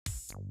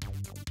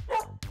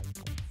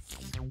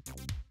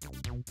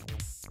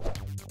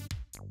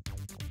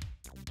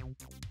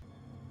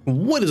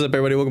What is up,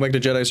 everybody? Welcome back to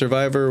Jedi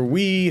Survivor.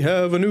 We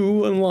have a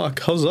new unlock.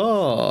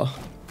 Huzzah!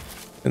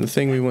 And the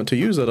thing we want to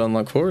use that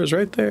unlock for is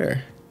right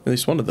there. At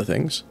least one of the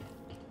things.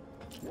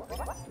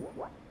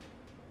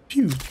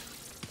 Phew.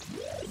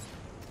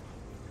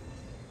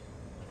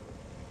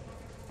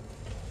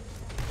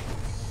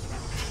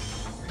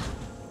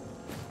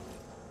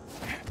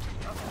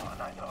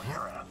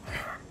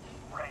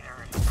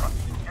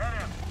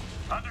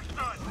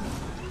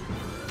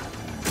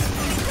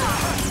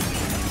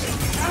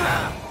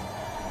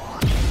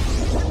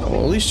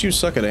 Well, at least you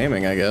suck at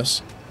aiming, I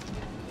guess.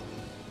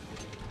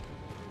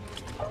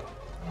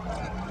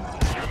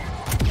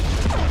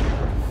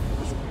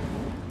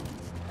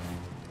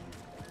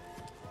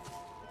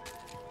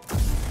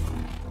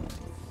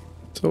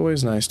 It's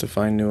always nice to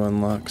find new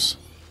unlocks.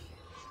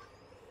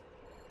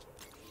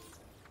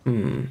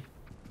 I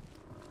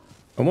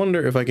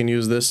wonder if I can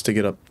use this to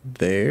get up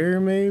there,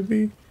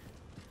 maybe?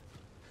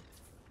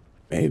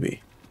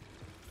 Maybe.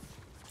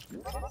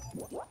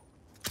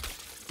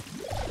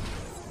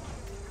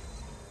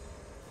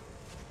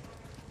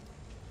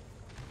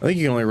 I think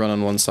you can only run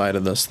on one side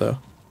of this, though.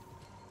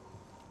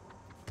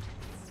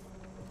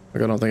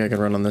 Like, I don't think I can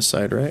run on this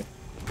side, right?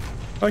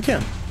 Oh, I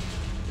can.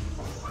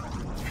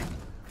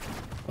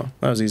 Oh,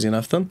 that was easy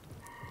enough, then.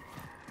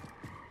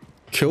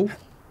 Cool.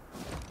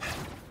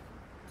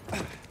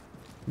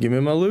 Give me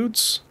my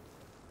loots.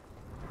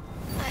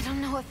 I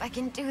don't know if I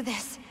can do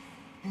this.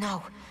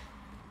 No.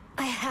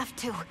 I have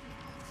to.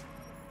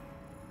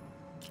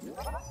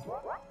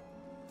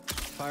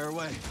 Fire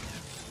away.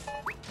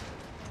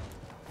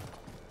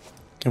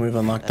 And we've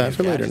unlocked that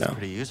for later now.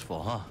 Pretty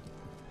useful, huh?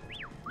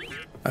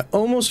 I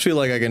almost feel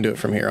like I can do it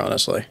from here,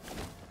 honestly.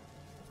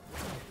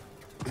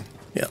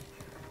 Yeah.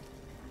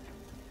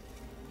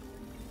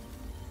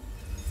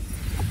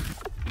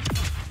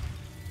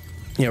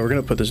 Yeah, we're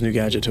gonna put this new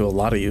gadget to a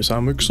lot of use.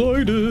 I'm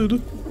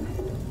excited.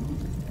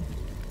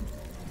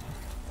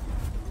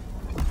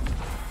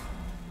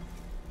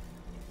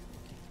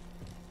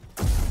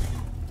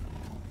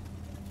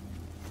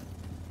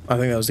 I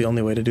think that was the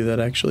only way to do that,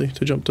 actually,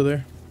 to jump to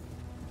there.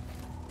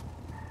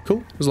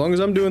 Cool. As long as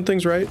I'm doing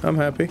things right, I'm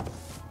happy.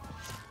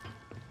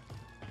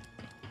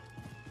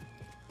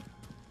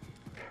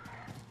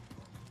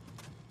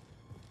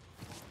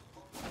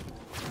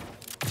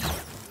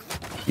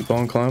 Keep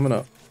on climbing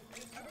up.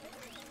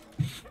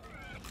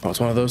 Oh, it's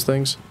one of those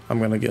things. I'm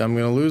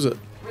gonna lose it.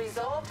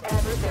 Resolve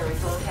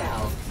adversary's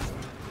locale.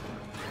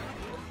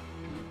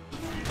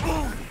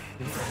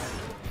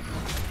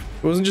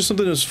 It wasn't just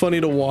something that was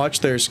funny to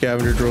watch there,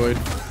 scavenger droid.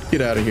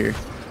 Get out of here.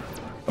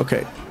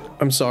 Okay.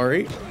 I'm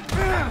sorry.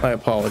 I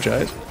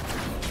apologize.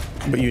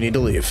 But you need to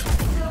leave.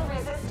 Still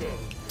resisting.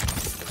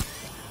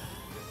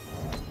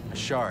 A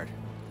shard.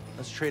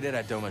 Let's trade it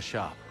at Doma's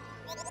shop.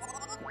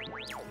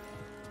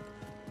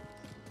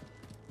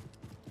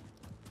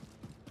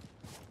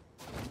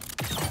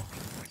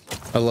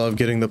 I love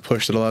getting the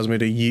push that allows me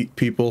to yeet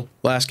people.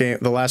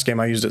 The last game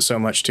I used it so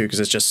much too because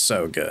it's just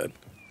so good.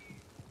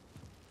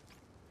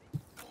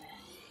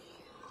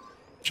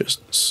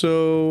 Just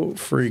so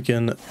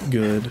freaking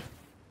good.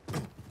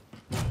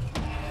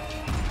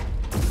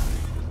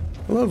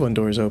 I love when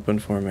doors open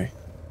for me.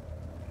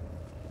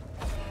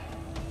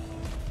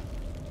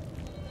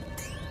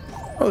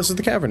 Oh, this is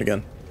the cavern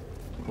again.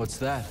 What's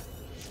that?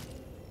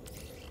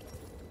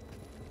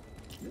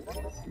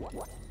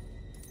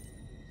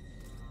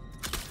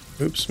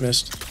 Oops,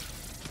 missed.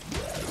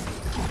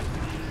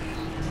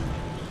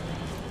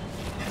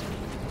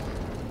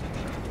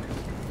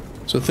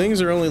 So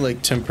things are only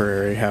like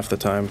temporary half the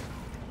time.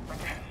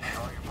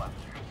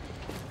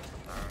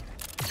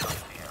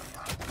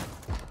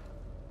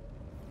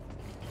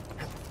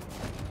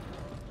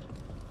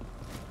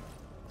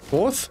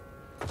 Fourth?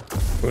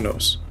 Who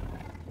knows?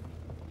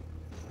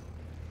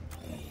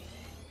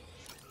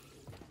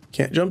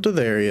 Can't jump to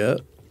there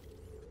yet.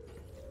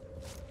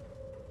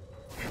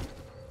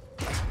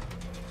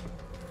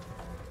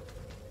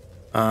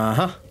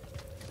 Uh-huh.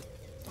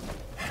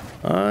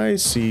 I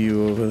see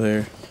you over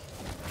there.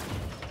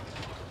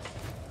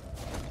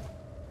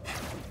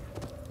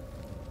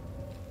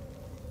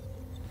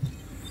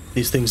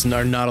 These things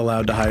are not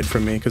allowed to hide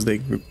from me because they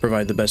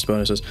provide the best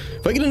bonuses.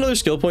 If I get another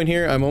skill point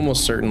here, I'm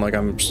almost certain like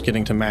I'm just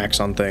getting to max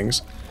on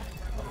things.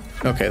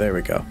 Okay, there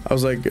we go. I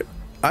was like,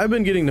 I've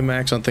been getting to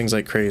max on things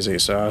like crazy,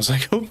 so I was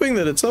like hoping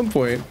that at some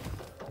point,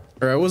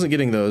 or I wasn't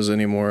getting those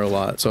anymore a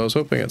lot, so I was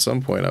hoping at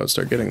some point I would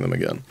start getting them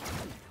again.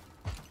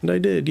 And I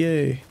did,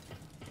 yay.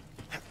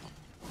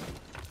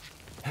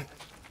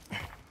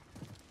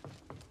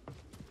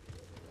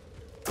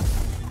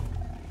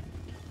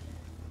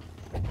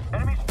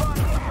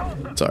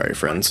 Sorry,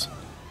 friends.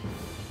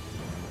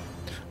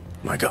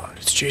 My god,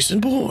 it's Jason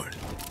Bourne.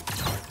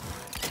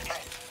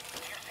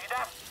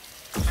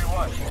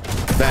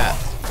 That.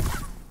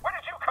 Where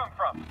did you come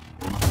from?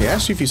 He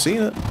asked you if you've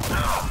seen it.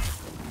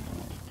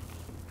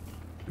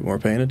 You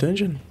weren't paying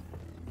attention.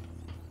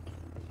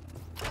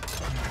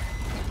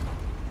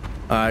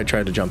 I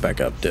tried to jump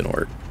back up, didn't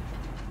work.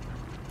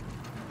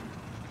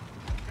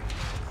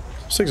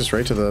 takes us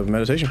right to the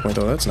meditation point,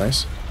 though. That's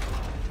nice.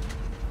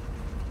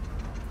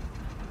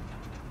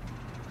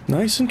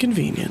 Nice and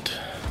convenient.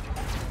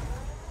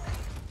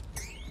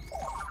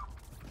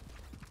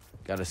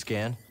 Got a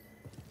scan?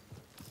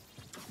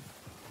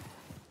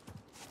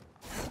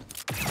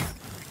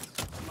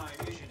 My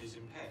vision is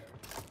impaired.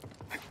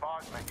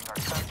 Fog's making our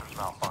sensors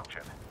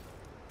malfunction.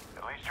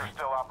 At least you're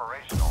still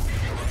operational.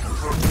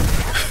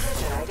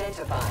 Position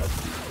identified.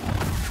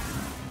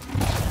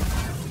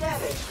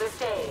 Damage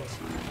sustained.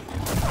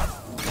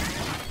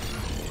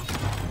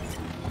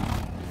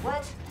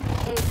 What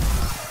is...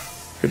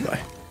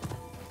 Goodbye.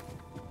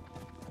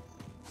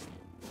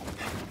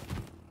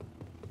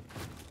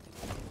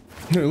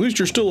 At least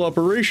you're still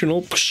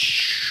operational.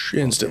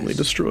 Instantly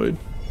destroyed.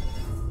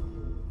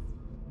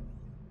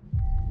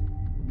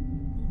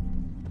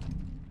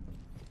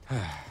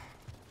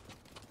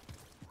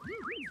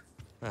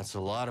 That's a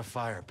lot of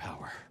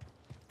firepower.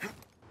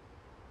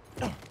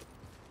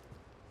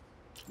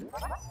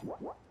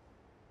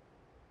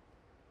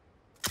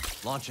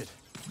 Launch it.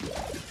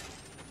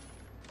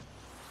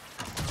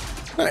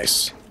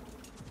 Nice.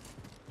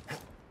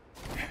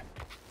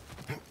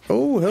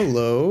 Oh,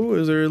 hello.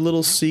 Is there a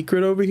little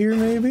secret over here,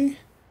 maybe?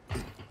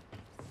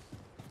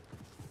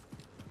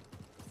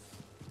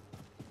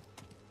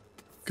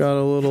 Got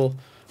a little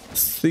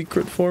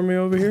secret for me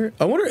over here.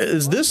 I wonder,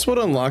 is this what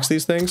unlocks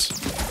these things?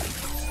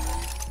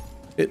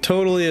 It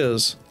totally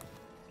is.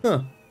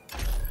 Huh.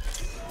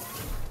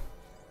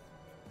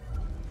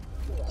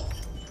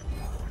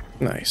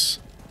 Nice.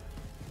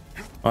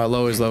 I'll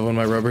always love when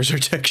my rubbers are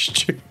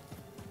textured.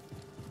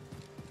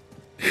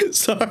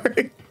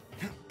 Sorry.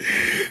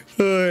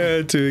 Oh, I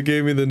had to. It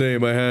gave me the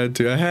name. I had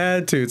to. I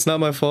had to. It's not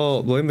my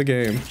fault. Blame the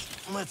game.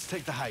 Let's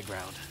take the high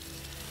ground.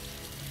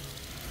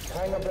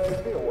 Hangar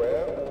bay, be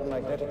aware, all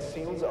magnetic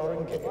seals are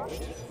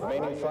engaged.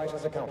 Remaining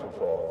fighters accounted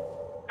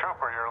for.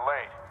 Trooper, you're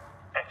late.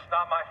 It's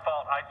not my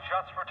fault. I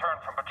just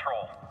returned from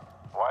patrol.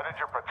 Why did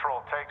your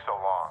patrol take so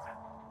long?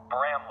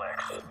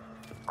 Bramlicks.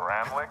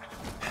 Ramlicks?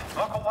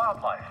 Local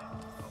wildlife.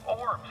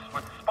 Orbs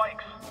with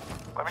spikes.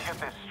 Let me get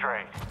this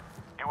straight.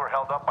 You were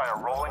held up by a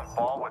rolling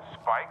ball with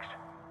spikes?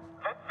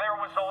 There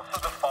was also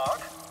the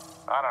fog?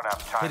 I don't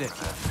have time Hit it.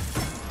 for this.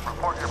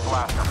 Report your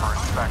blaster for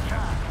inspection.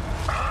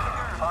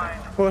 Fine.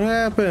 What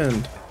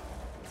happened?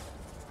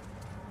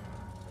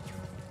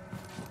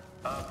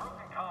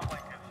 Broken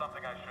comlink is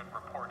something I should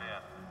report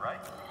in, right?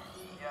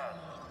 Yes,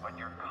 but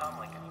your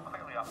comlink is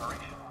clearly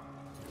operational.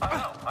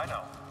 I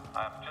know.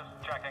 I'm just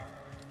checking.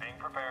 Being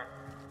prepared.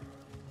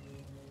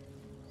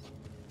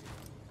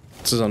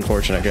 This is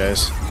unfortunate,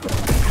 guys.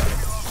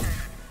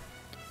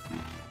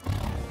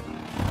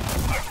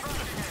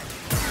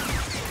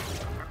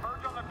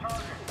 Converge on the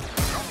target.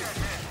 Don't get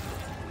hit.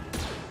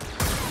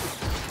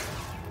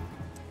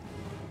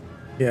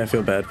 Yeah, I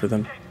feel bad for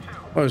them.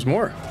 Oh, there's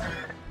more.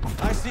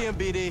 I see him,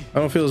 BD. I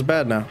don't feel as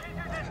bad now.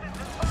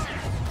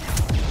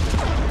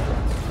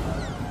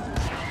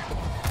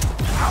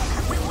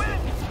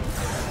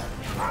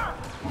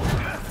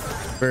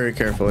 Very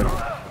carefully.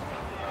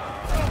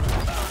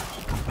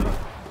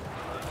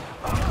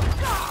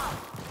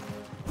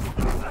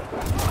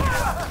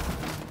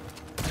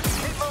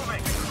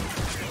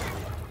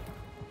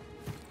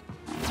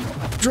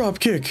 Drop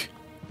kick.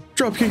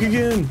 Drop kick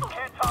again.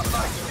 Can't top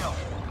my skill.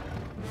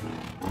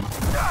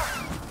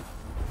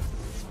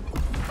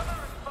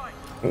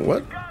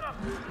 What?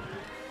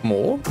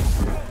 More? Too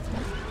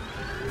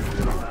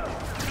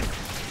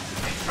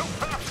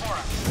fast for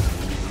us.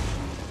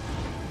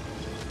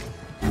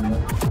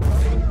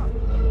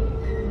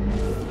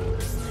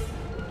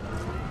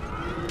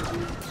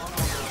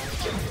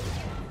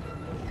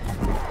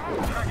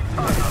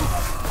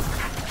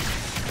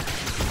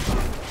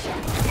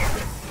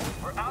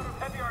 We're out of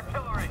heavy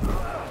artillery.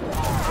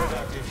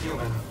 Productive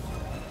human.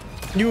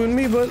 You and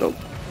me, but oh,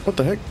 what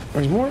the heck?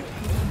 There's more?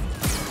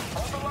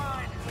 Hold the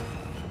line.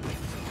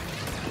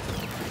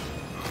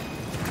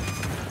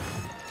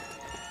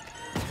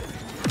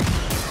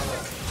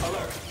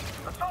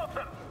 Assault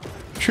him.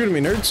 Shoot at me,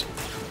 nerds.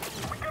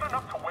 We good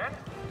enough to win?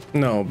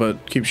 No,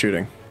 but keep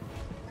shooting.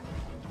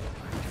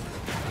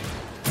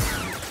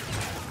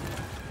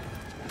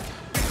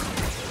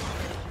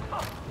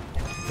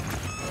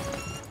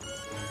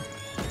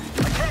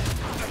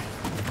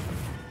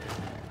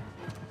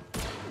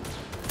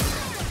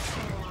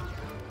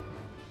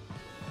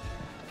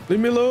 Leave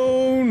me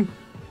alone.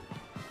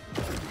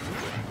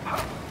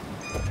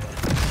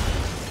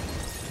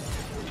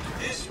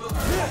 This will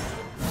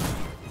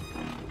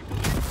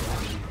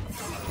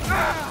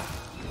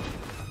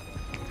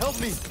Help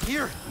me!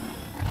 Here!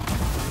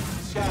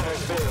 scatter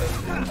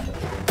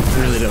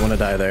failing. Really didn't want to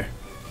die there.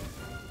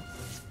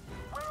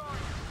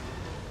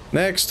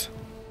 Next.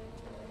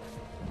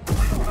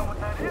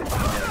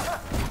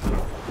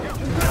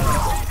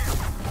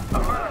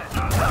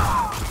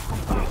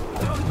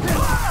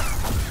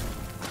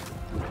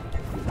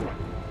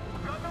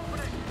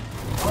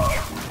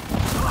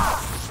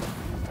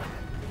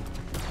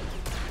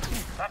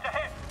 That's a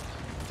hit.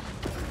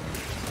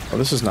 Oh,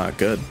 this is not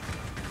good.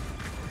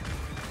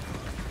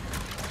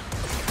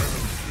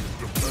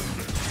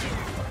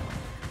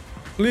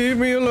 Leave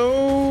me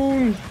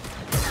alone.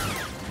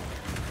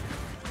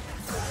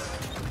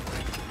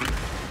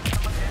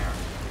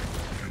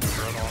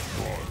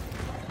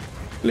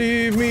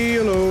 Leave me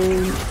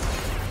alone.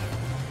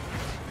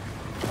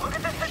 Look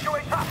at this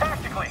situation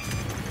tactically.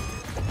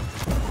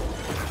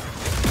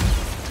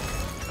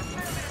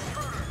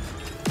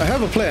 I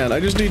have a plan. I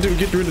just need to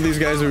get rid of these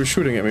guys who are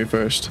shooting at me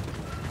first.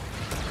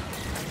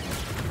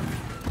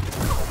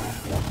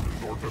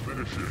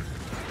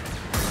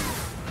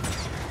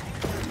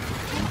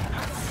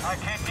 I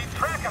can't keep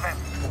track of him.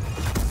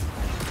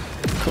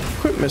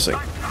 Quit missing.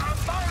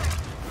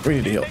 We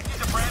need to heal.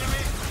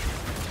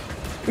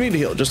 We need to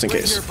heal just in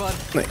case. Here, bud.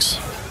 Thanks.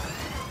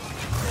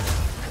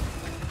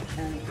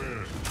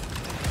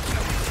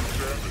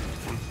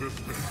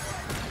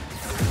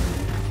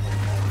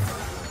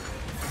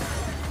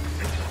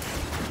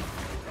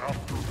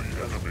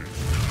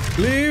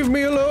 Leave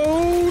me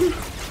alone.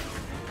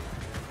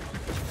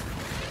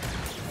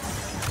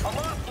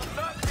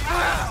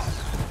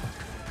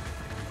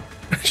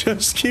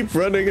 Just keep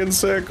running in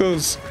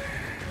circles.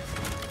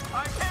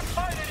 I can't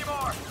fight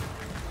anymore.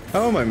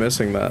 How am I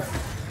missing that?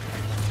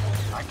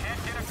 I can't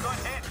get a good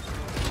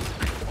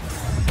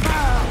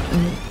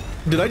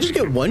hit. Did I just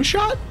get one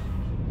shot?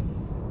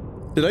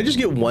 Did I just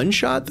get one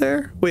shot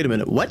there? Wait a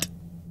minute, what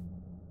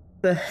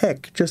the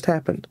heck just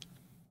happened?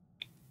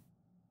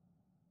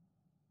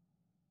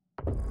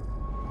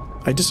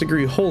 I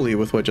disagree wholly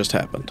with what just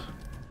happened.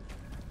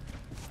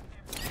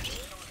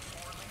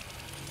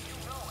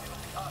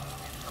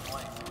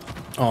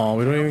 Oh,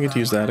 we don't even get to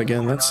use that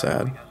again. That's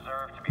sad.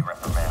 Deserve to be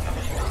reprimanded.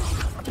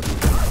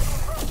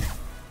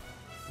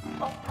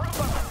 Oh,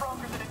 prove I'm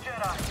stronger than a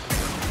Jedi.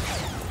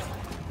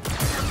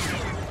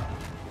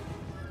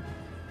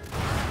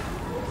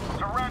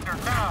 Surrender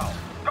now.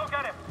 Go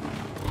get him.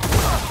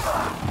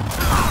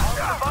 Won't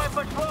survive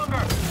much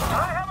longer. I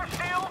have a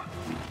shield.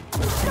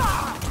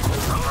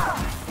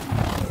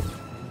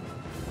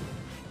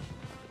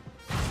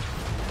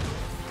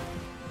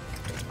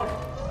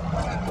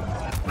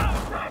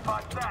 I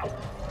fought that.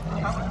 I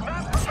was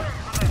not prepared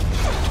for this.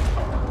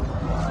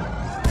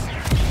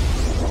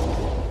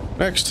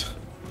 Next.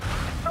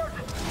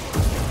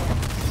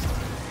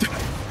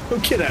 Oh,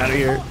 get out of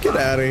here. Get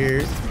out of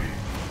here.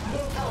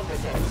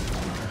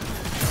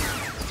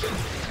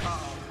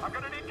 I'm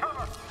gonna need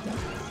cover.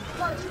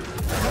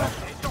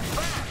 He's so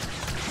fast.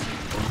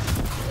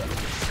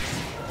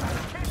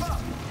 Keep up.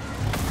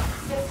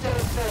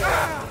 Systems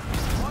failed.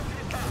 Watch the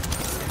attack.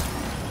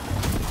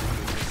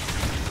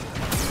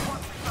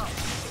 Watch yourself.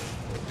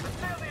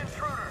 Assail the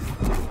intruder.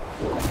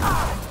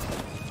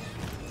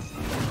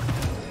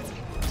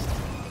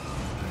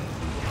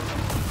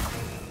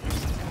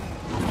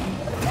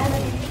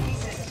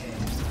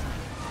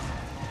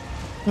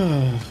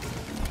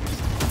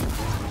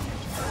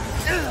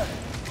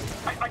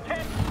 I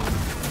can't.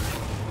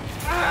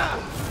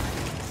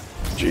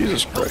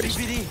 Jesus Christ.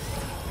 BD.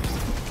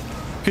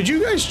 Could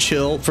you guys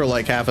chill for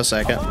like half a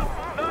second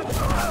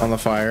on the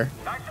fire?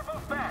 Knights are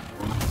both back.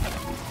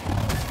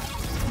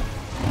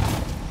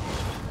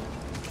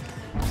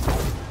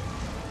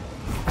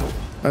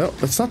 Oh,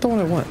 that's not the one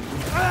I want.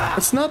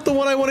 That's not the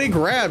one I want to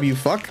grab, you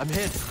fuck. I'm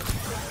hit.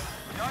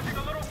 Dodging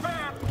a little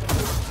fast.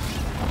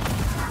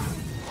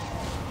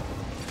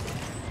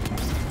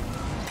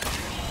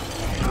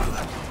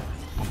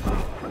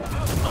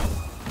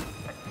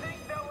 I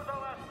think that was our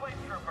last plate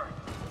trooper.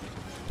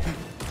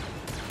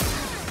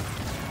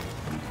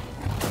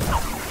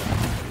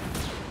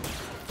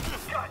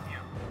 Got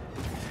you.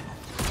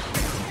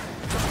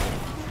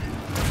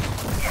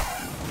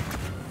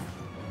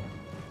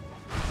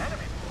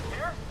 Enemy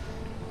here?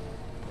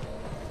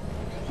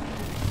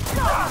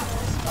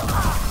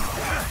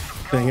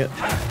 Dang it.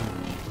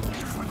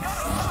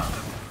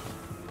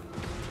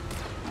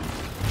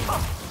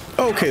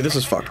 Okay, this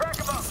is fucked. Track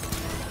him up.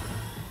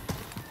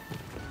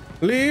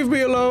 Leave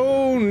me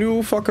alone,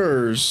 you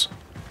fuckers.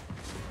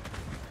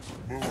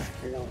 Won't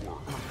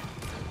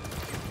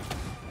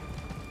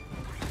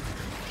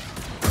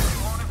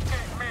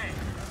escape me.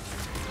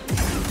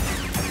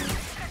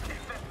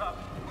 Keep this up.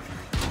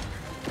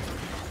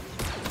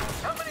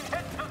 How many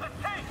hits does it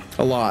take?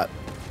 A lot.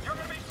 You're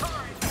gonna be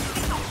sorry.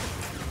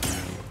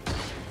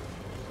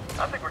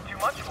 I think we're too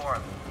much for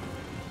him.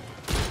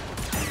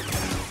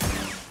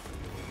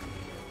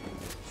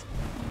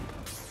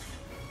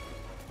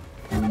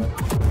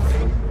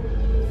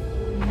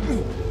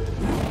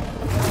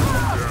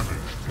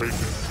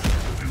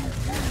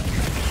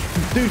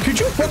 Dude, could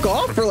you fuck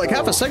off for like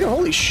half a second?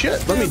 Holy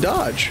shit, let me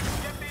dodge.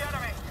 Get the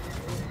enemy.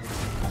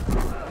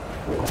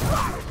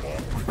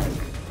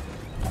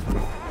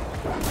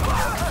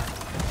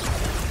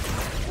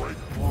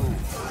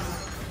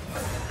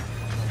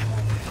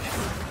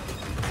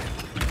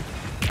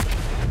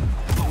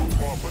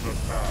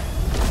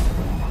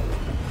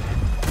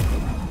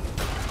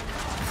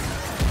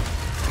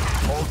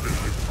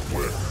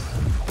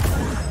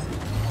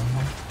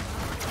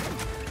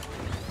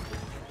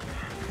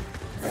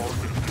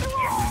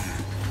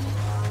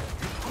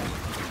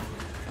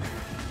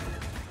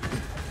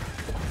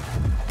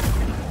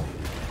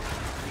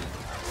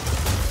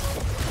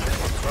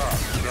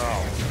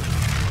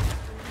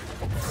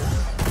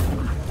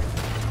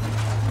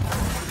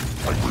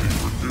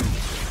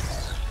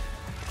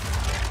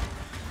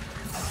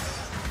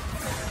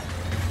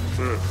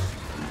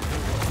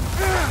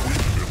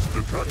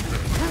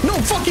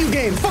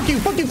 game. Fuck you,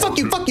 fuck you, fuck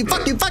you, fuck you,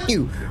 fuck you, fuck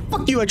you.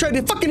 Fuck you, I tried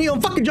to fucking heal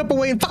and fucking jump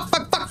away and fuck.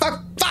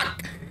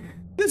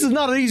 This is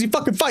not an easy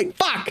fucking fight.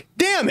 Fuck,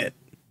 damn it.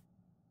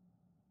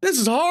 This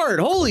is hard.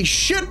 Holy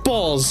shit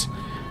balls.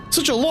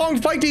 Such a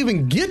long fight to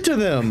even get to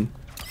them.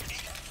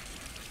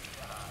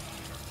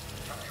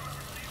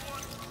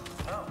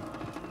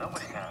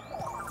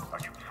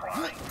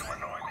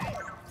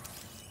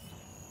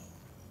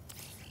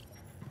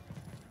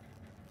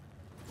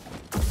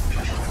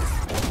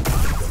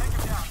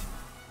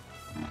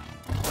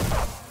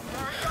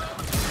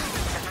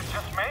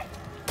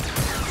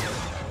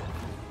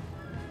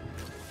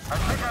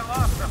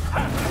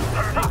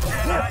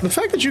 The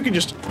fact that you can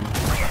just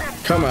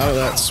come out of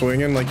that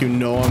swinging like you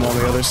know I'm on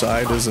the other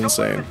side is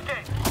insane.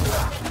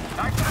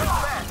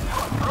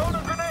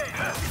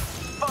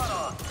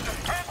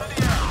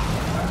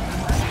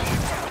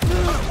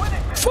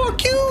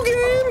 Fuck you,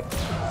 game!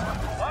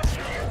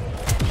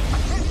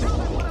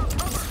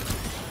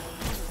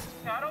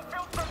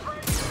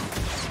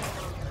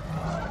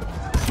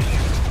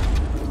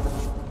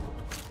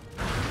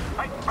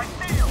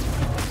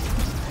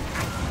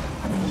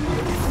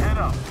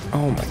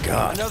 Oh my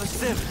god. Another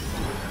sim.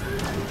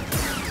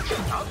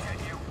 I'll get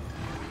you.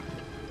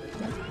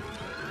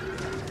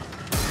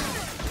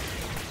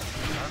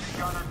 Heavy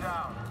gunner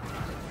down.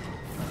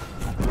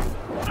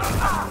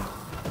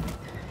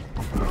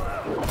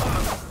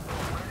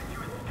 Where did you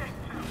escape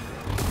to?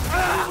 I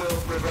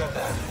will prevent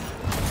that.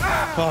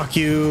 Fuck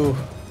you.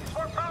 He's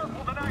more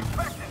powerful than I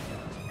expected.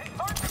 It's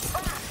hard to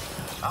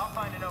pass. I'll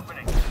find an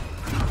opening.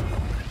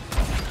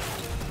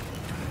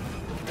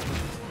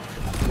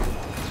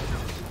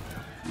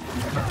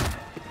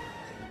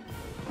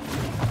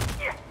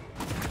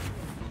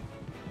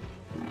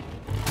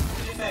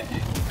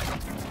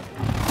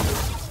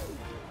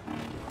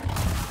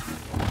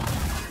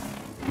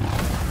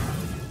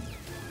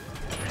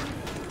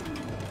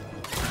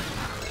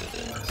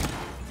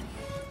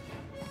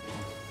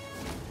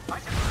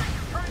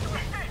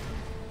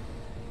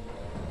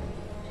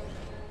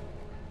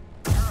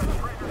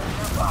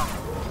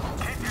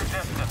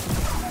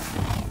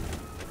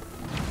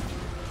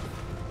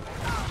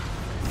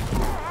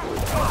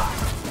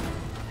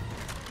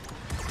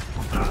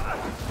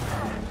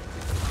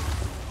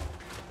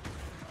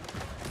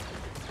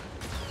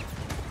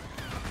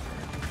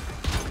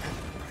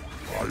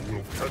 I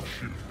will catch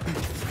you.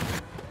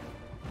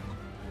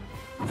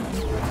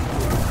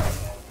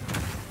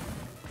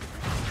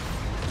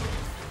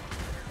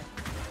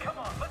 Come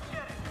on, let's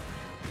get it.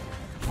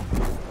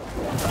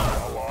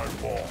 Ally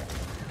ball.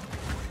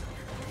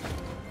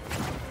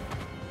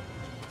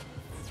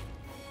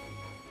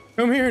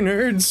 Come here,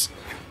 nerds.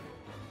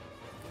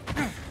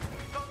 He's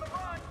on the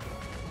run.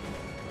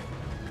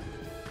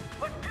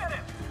 Let's get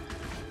him.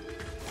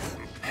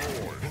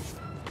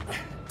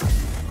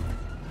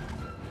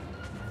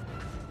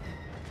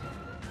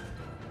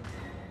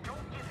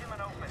 Don't give him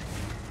an opening.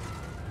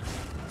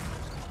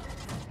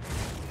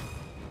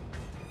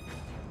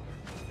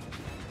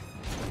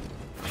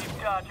 Keep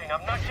dodging.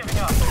 I'm not giving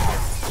up.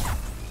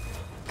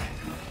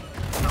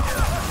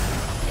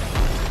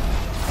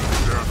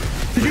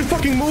 Did you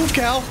fucking move,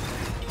 Cal?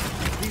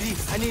 BD,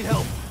 I need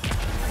help.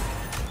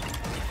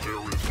 There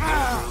is no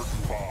third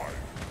five.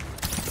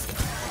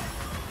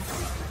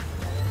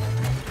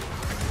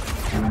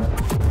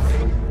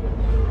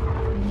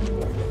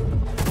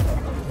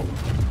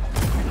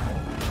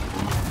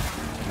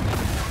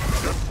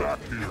 Get back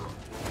here.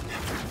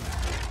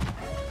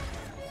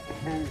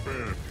 Move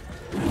in.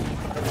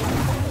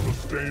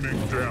 Sustaining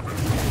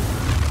damage.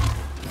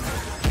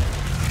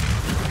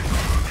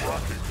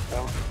 Tracking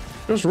target.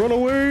 Just run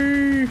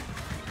away.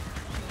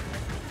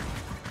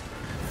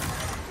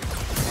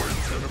 Great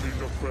enemy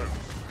defense.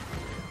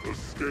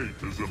 Escape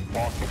is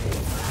impossible.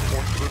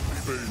 Pointless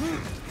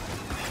evasion.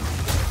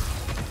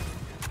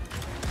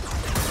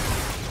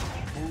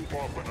 Move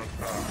up and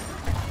attack.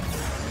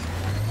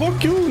 Fuck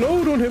you. No,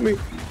 don't hit me.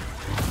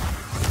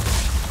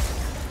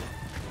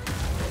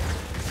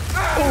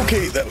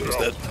 Okay, that was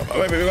dead. I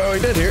might be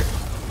dead here.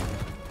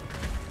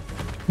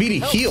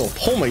 BD, heal.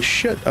 Oh my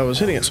shit. I was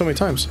hitting it so many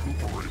times. I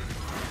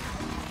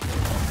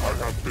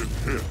have been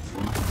hit.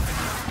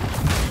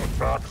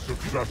 Attack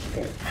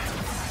successful.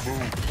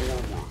 Move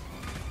forward.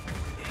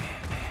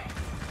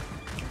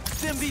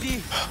 Sim,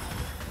 BD.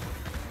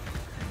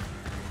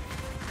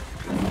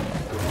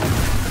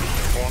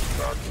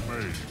 Contact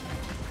made.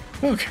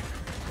 Okay.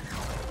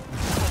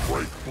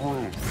 Break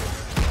through.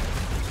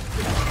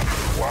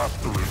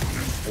 Blaster is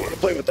useless.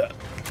 Play with that.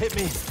 Hit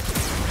me. I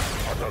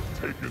have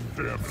taken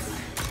damage.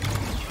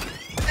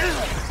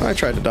 I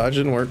tried to dodge,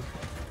 didn't work.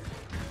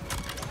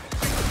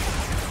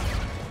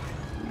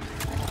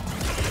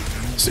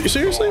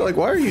 Seriously? Like,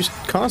 why are you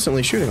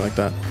constantly shooting like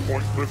that?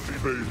 Pointless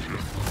evasion.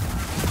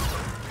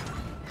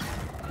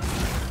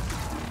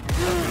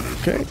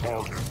 Okay.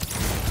 Target.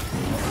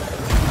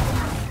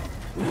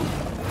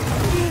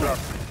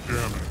 Tracking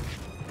damage.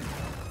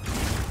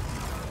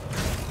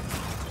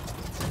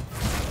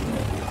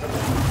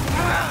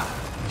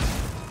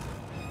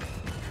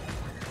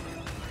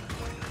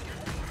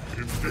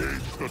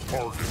 Engage the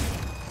target.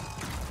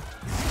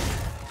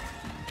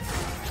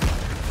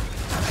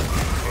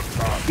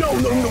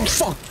 no,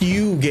 fuck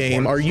you,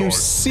 game. Are you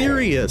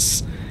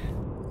serious?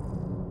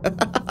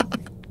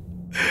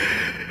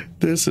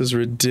 This is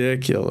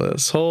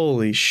ridiculous.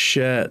 Holy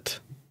shit.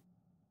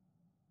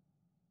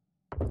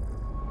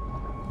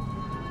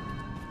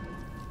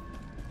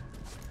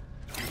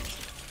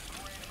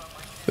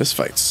 This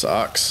fight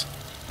sucks.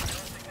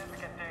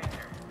 Significant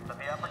danger, but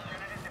the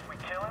opportunities if we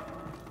kill him?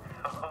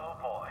 Oh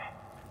boy.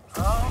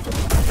 Oh,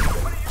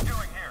 what are you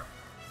doing here?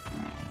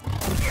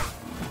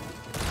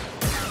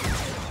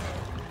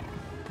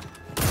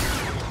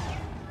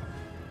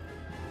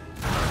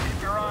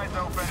 Keep your eyes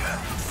open.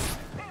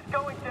 He's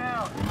going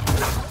down.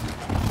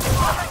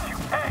 I'll make you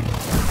pay.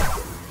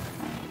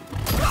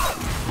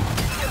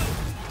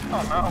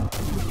 Oh no,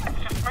 it's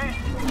just me.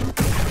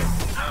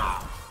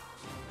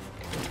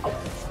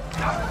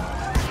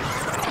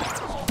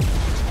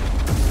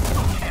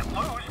 Can't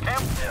lose,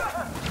 can we?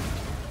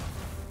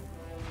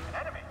 An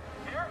enemy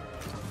here?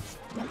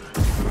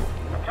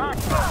 Attack!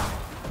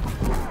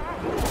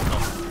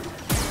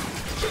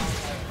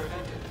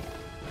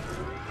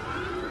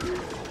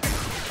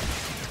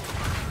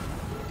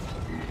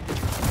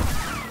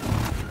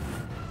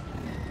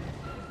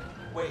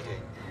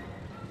 Waiting.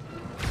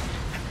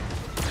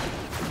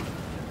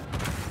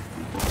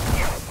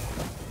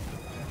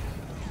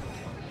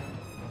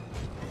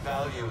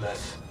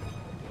 Valueless.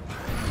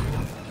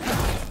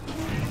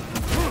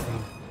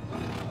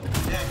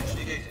 Damage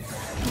negated.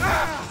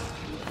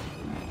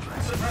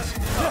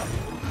 Suppressing the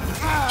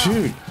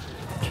Dude.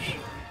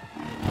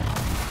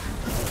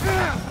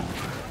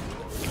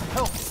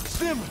 Help!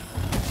 Stim!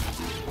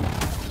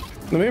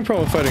 The main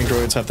problem with fighting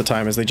droids half the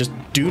time is they just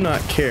do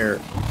not care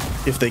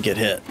if they get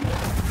hit.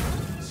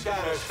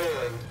 Scanners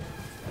failing.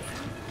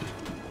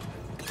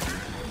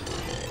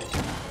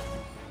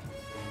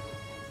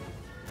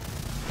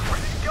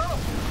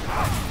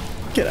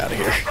 Get out of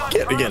here.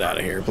 Get out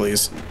of here,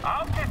 please.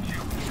 I'll get you.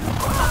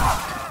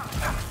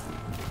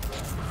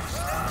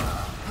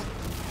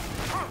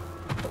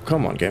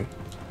 Come on, game.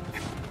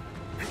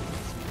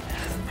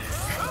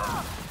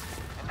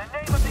 In the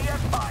name of the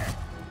Empire.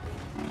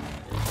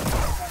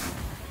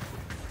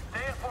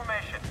 Stay in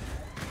formation.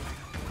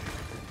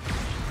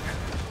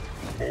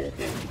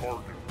 Mobile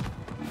target.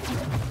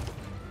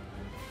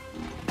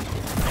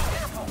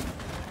 Careful.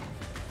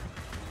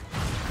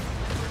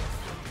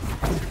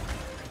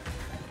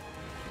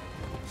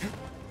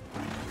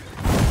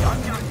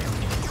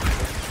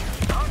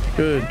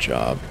 Good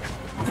job.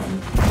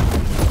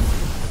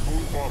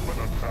 Move up and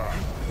attack.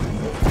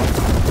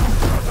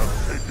 I have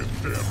taken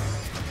damage.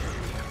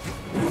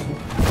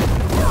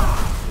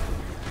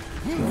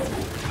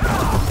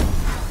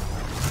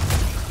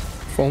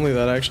 If only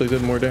that actually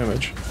did more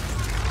damage.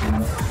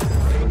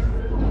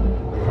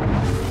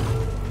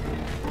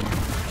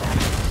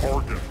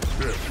 Target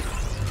hit.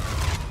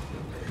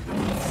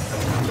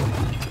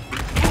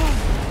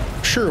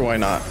 Sure, why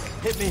not?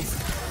 Hit me!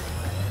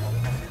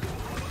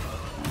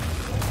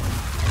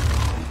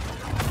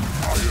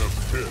 I am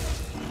hit.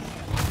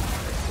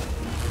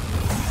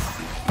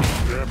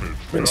 Damage.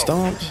 Been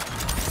stomped.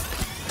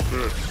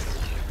 Hit.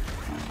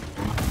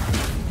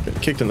 Been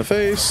kicked in the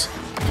face.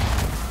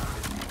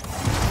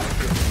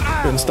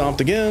 Been stomped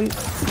again.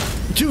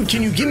 Dude,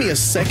 can you give me a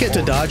second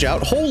to dodge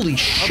out? Holy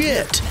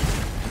shit!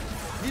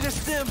 Need a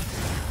stim!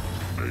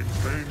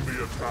 Maintain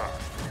the attack.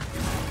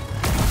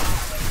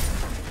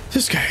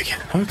 This guy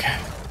again. Okay.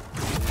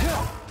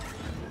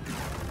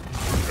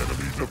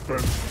 Enemy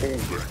defense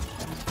holding.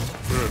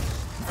 Hit.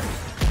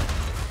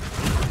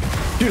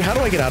 Dude, how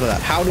do I get out of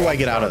that? How do I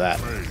get out of that?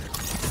 Made.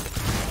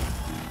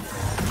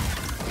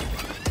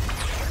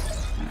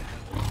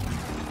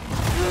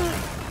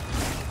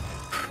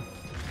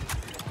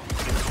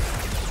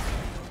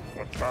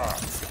 Attack.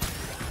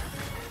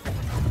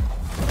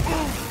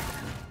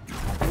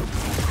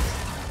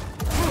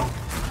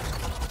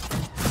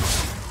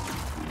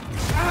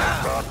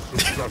 Not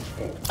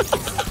successful.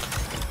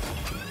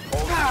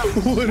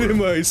 What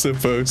am I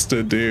supposed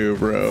to do,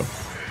 bro?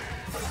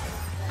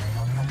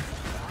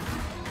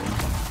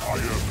 I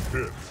am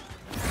hit.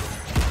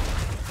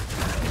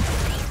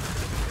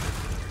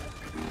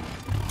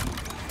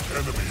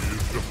 Enemy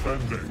is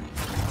defending.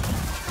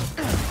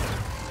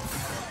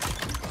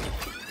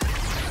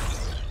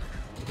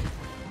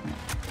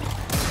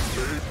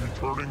 Save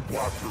returning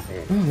blaster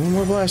bolt. One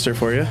more blaster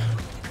for you.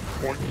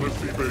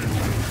 Pointless evasion.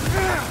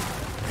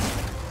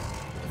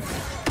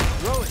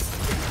 Throw it!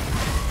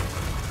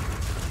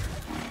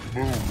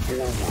 Move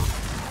forward.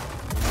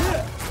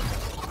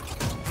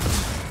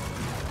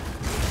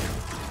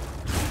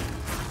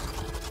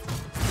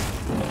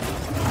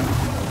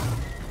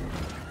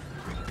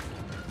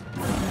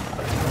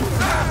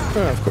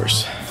 Oh, of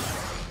course.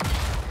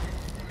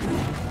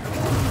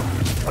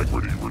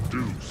 Integrity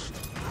reduced.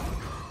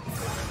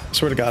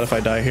 Swear to God, if I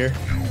die here,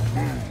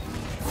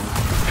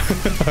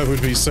 I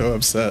would be so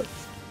upset.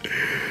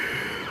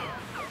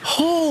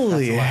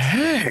 Holy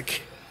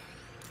heck!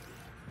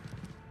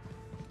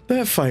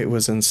 That fight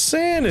was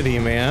insanity,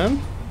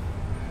 man.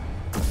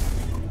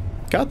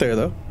 Got there,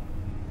 though.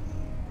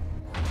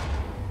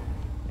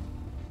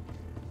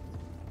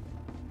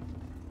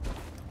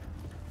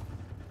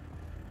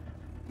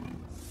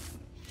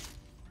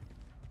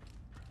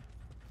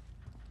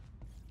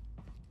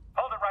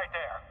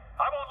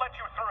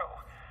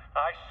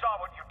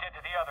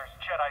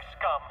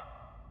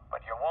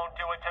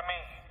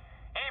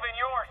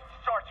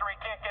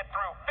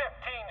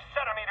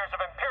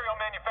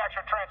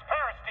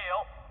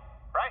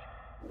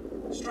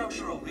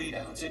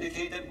 readouts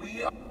indicate that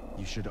we are...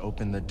 You should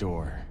open the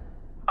door.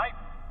 I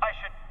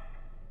should...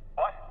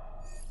 What?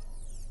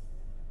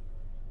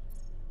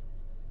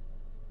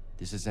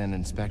 This is an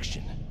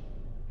inspection.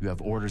 You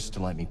have orders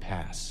to let me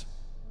pass.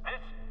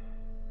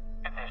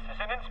 This is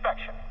an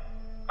inspection.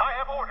 I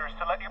have orders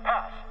to let you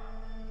pass.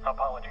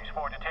 Apologies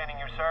for detaining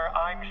you, sir.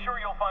 I'm sure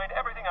you'll find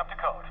everything up to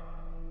code.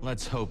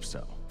 Let's hope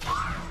so.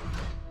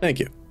 Thank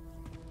you.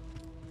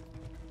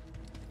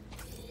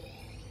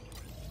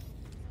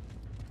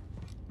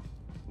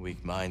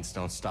 Weak minds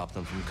don't stop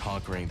them from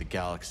conquering the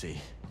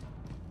galaxy.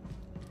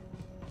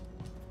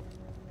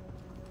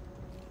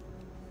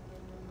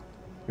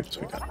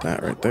 So we got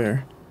that right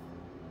there.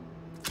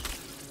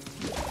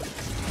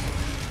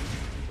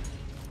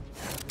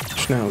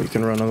 Now we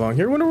can run along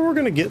here. I wonder what we're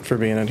gonna get for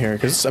being in here,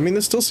 because I mean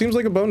this still seems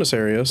like a bonus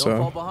area, so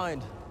Don't fall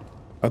behind.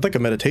 I'd like a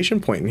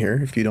meditation point in here,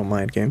 if you don't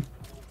mind, game.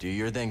 Do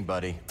your thing,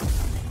 buddy.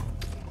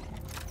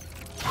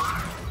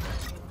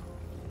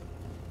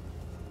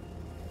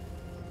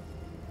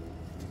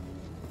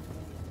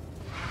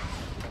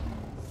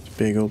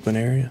 Big open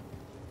area.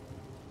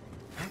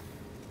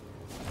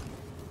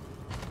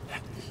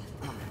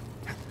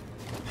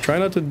 Try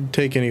not to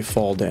take any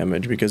fall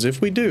damage, because if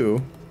we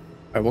do,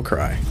 I will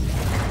cry.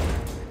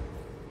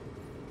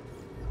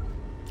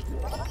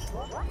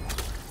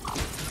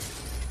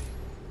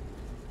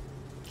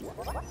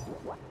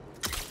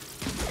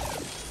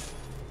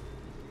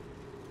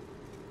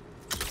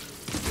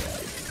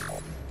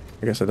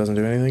 I guess that doesn't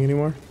do anything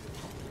anymore.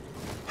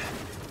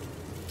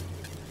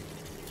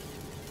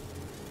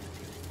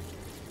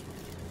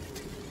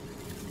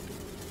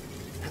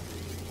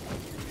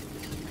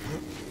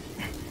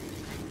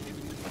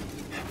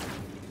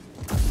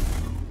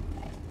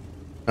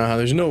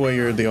 There's no way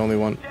you're the only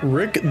one.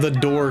 Rick the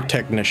door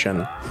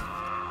technician.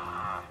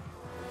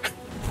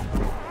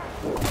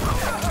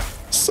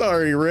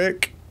 Sorry,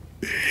 Rick.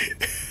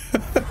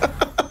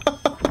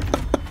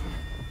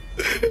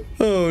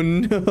 Oh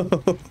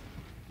no.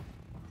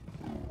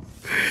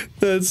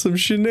 That's some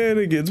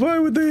shenanigans. Why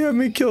would they have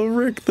me kill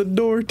Rick the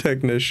door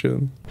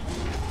technician?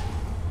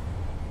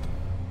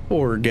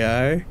 Poor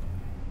guy.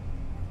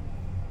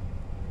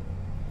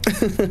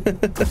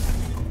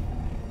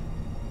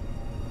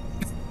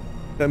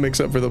 That makes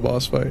up for the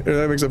boss fight. Or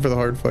that makes up for the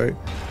hard fight.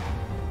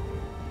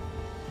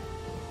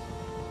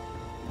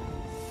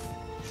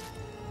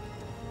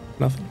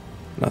 Nothing.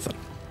 Nothing.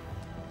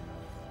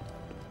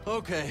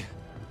 Okay,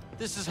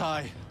 this is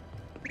high.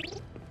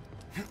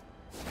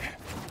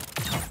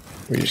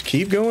 We just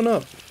keep going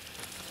up.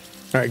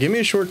 Alright, give me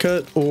a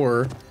shortcut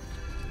or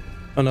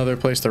another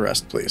place to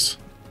rest, please.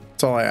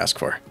 That's all I ask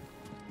for.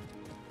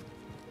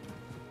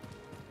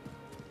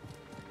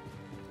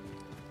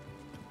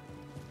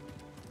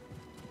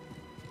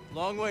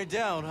 Long way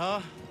down,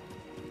 huh?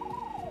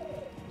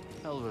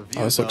 Hell of a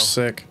view, Oh, this looks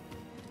sick.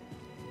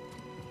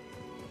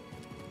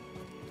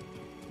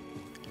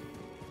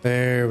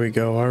 There we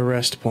go, our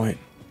rest point.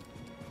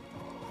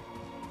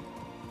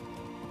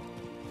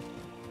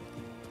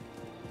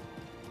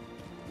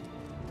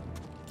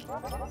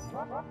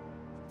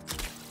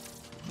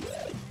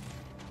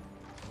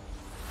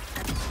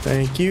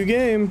 Thank you,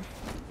 game.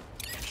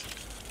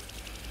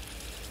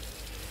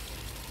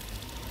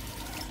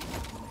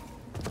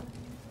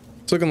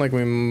 It's looking like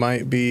we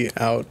might be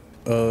out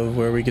of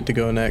where we get to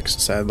go next,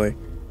 sadly.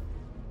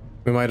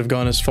 We might have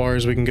gone as far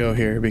as we can go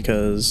here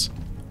because...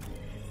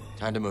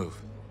 Time to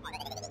move.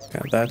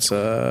 Yeah, that's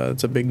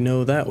a big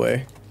no that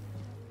way.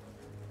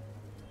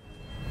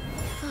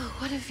 Oh,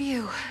 what a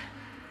view.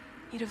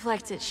 You'd have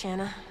liked it,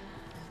 Shanna.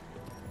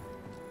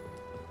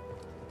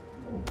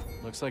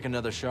 Looks like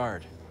another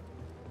shard.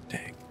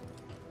 Dang.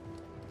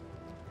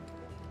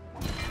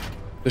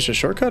 This a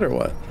shortcut or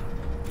what?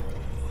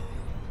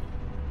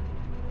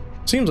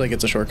 Seems like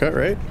it's a shortcut,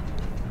 right?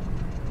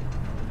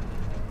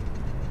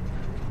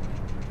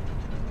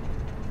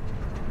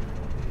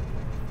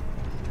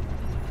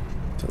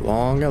 It's a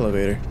long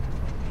elevator.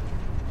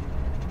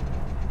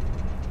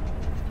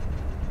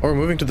 Oh, we're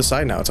moving to the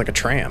side now. It's like a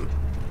tram.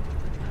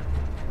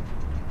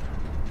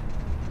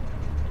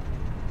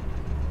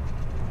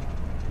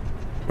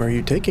 Where are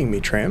you taking me,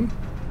 tram?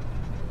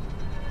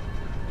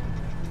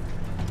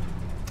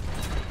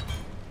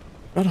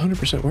 Not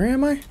 100%. Where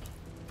am I?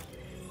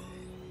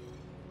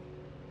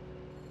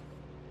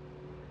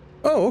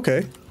 Oh,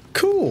 okay.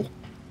 Cool.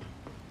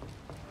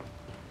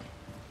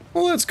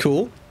 Well, that's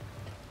cool.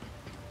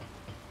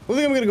 I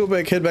think I'm gonna go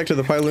back, head back to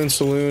the Pyloon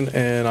Saloon,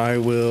 and I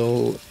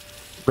will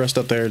rest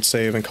up there and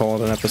save and call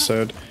it an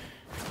episode.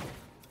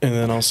 And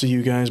then I'll see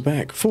you guys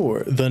back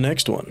for the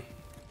next one.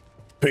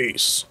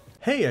 Peace.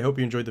 Hey, I hope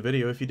you enjoyed the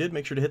video. If you did,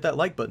 make sure to hit that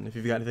like button. If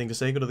you've got anything to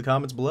say, go to the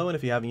comments below. And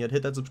if you haven't yet,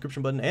 hit that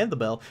subscription button and the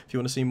bell. If you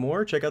want to see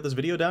more, check out this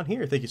video down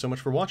here. Thank you so much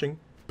for watching.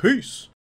 Peace.